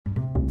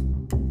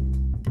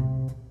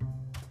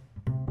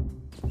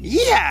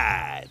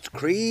Yeah, it's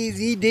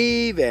Crazy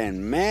Dave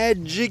and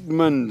Magic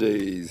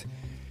Mondays.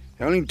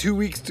 Only 2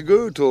 weeks to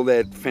go till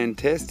that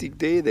fantastic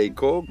day they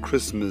call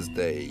Christmas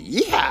Day.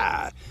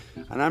 Yeah!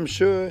 And I'm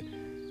sure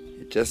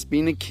you've just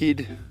been a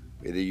kid,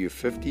 whether you're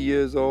 50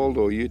 years old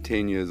or you're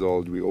 10 years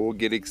old, we all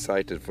get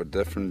excited for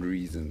different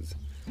reasons.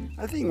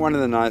 I think one of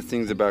the nice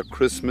things about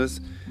Christmas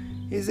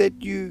is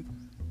that you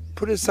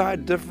put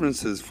aside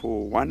differences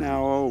for 1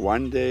 hour,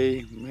 1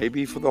 day,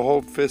 maybe for the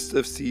whole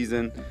festive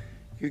season.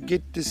 You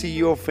get to see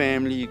your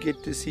family, you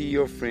get to see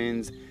your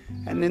friends,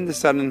 and in the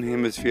southern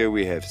hemisphere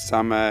we have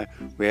summer,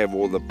 we have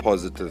all the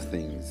positive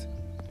things.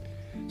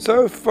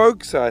 So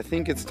folks, I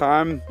think it's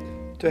time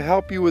to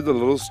help you with a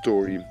little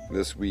story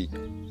this week.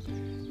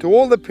 To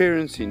all the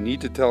parents, you need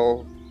to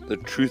tell the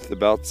truth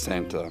about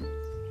Santa.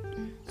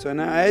 So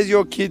now as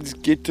your kids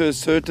get to a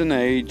certain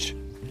age,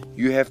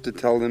 you have to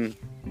tell them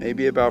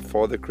maybe about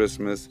Father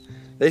Christmas.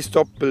 They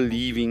stop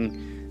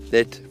believing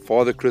that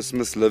Father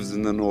Christmas lives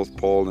in the North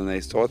Pole and they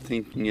start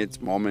thinking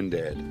it's mom and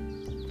dad.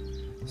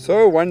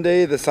 So one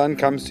day the son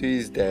comes to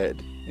his dad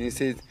and he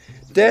says,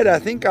 "Dad, I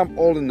think I'm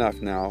old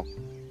enough now.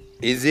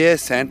 Is there a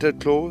Santa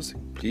Claus?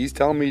 Please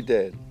tell me,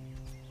 Dad."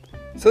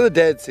 So the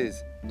dad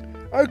says,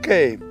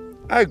 "Okay,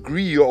 I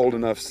agree you're old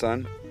enough,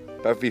 son,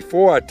 but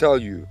before I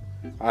tell you,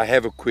 I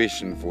have a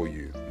question for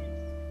you.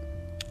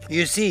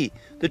 You see,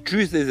 the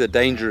truth is a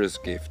dangerous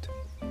gift.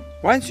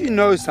 Once you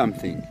know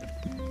something,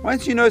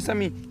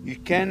 you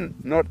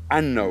cannot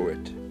unknow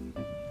it.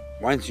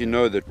 Once you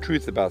know the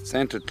truth about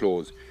Santa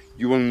Claus,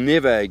 you will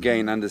never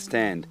again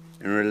understand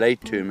and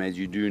relate to him as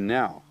you do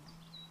now.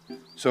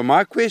 So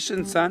my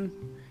question, son,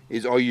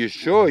 is, are you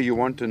sure you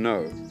want to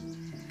know?"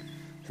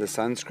 The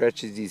son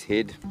scratches his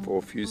head for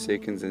a few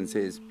seconds and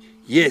says,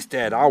 "Yes,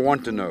 Dad, I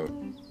want to know."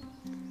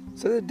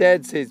 So the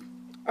dad says,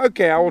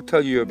 "Okay, I will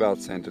tell you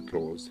about Santa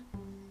Claus.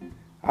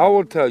 I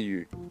will tell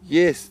you,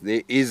 yes,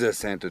 there is a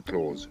Santa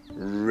Claus."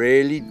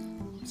 "Really?"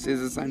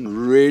 says the son.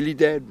 "Really,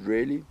 Dad?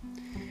 Really?"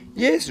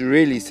 "Yes,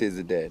 really," says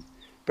the dad.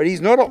 "But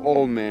he's not an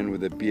old man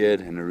with a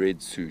beard and a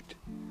red suit.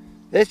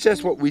 That's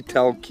just what we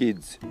tell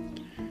kids.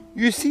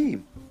 You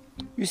see,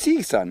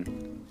 son,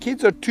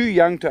 kids are too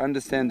young to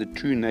understand the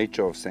true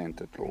nature of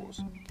Santa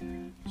Claus.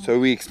 So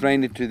we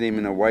explain it to them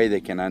in a way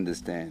they can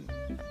understand.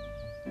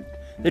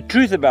 The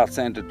truth about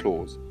Santa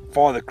Claus,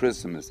 Father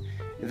Christmas,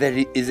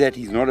 is that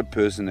he's not a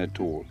person at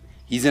all.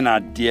 He's an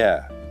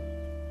idea.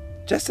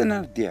 Just an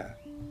idea.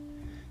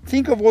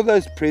 Think of all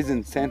those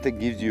presents Santa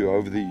gives you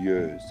over the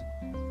years.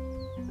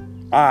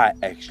 I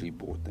actually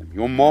bought them.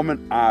 Your mom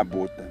and I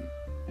bought them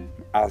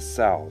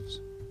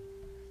ourselves.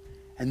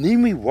 And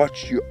then we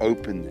watched you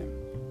open them.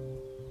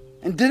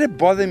 And did it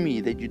bother me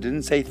that you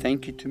didn't say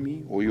thank you to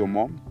me or your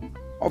mom?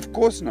 Of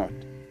course not.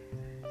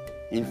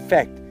 In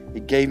fact,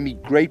 it gave me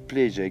great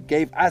pleasure. It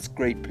gave us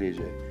great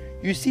pleasure.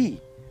 You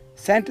see,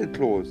 Santa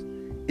Claus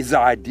is the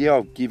idea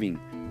of giving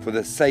for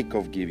the sake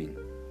of giving,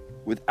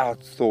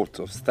 without thoughts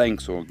of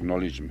thanks or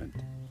acknowledgement.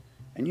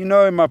 And you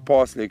know, in my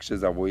past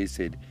lectures I've always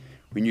said,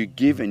 when you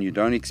give and you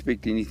don't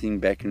expect anything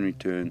back in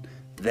return,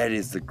 that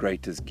is the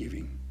greatest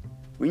giving.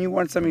 When you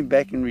want something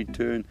back in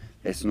return,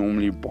 that's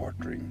normally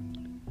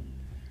bartering.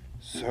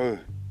 So,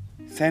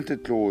 Santa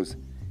Claus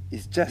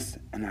is just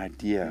an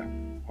idea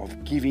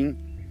of giving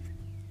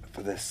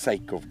for the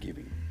sake of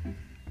giving.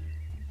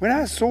 When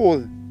I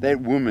saw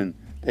that woman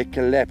that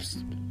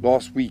collapsed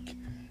last week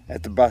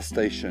at the bus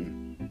station,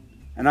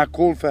 and I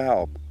called for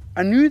help,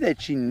 I knew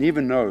that she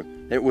never know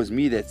that it was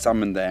me that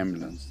summoned the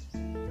ambulance.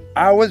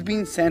 I was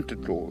being Santa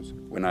Claus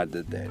when I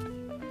did that.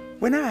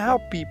 When I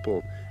help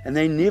people and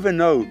they never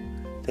know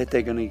that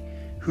they're gonna,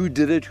 who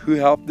did it, who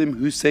helped them,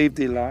 who saved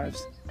their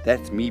lives,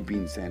 that's me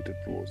being Santa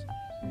Claus.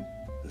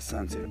 The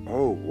son said,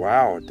 "Oh,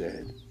 wow,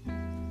 Dad."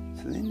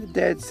 So then the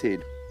dad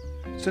said,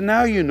 "So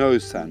now you know,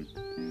 son.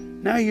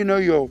 Now you know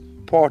you're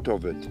part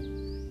of it.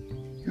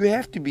 You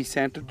have to be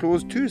Santa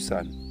Claus too,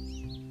 son.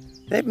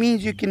 That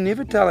means you can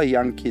never tell a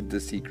young kid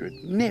the secret.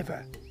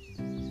 Never.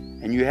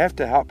 And you have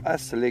to help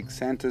us select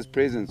Santa's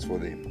presents for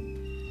them.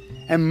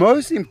 And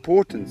most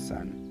important,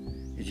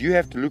 son, is you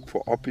have to look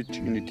for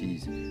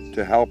opportunities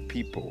to help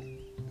people.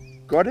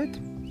 Got it?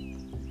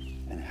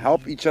 And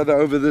help each other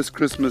over this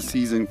Christmas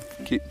season,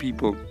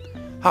 people.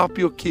 Help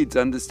your kids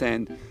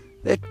understand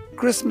that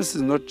Christmas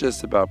is not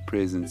just about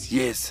presents.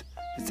 Yes,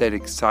 it's that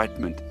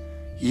excitement.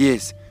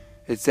 Yes,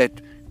 it's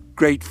that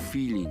great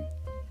feeling.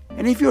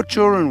 And if your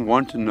children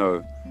want to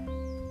know,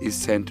 is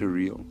Santa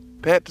real?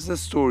 Perhaps the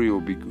story will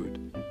be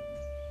good.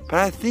 But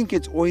I think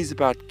it's always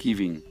about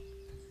giving.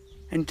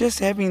 And just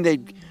having that,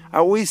 I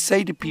always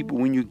say to people,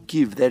 when you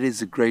give, that is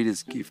the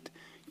greatest gift.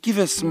 Give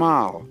a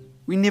smile.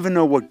 We never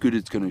know what good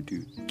it's going to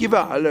do. Give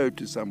a hello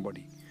to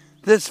somebody.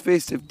 This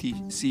festive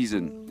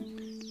season,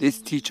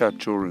 let's teach our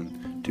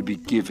children to be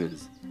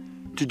givers,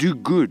 to do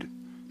good,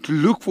 to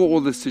look for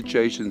all the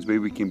situations where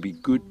we can be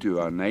good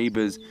to our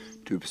neighbors,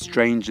 to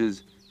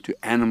strangers, to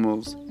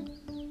animals.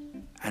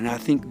 And I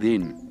think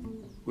then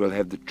we'll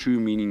have the true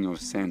meaning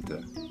of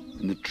Santa,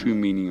 and the true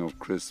meaning of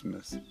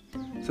Christmas.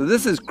 So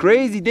this is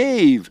Crazy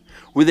Dave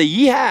with a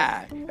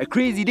yeehaw, a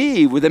Crazy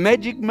Dave with a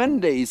Magic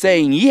Monday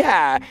saying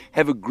yeehaw,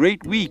 have a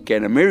great week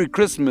and a Merry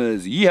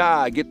Christmas,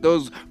 yeehaw, get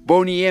those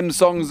Boney M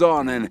songs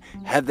on and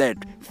have that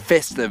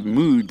festive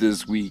mood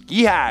this week.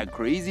 Yeehaw,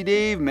 Crazy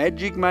Dave,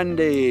 Magic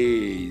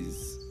Mondays.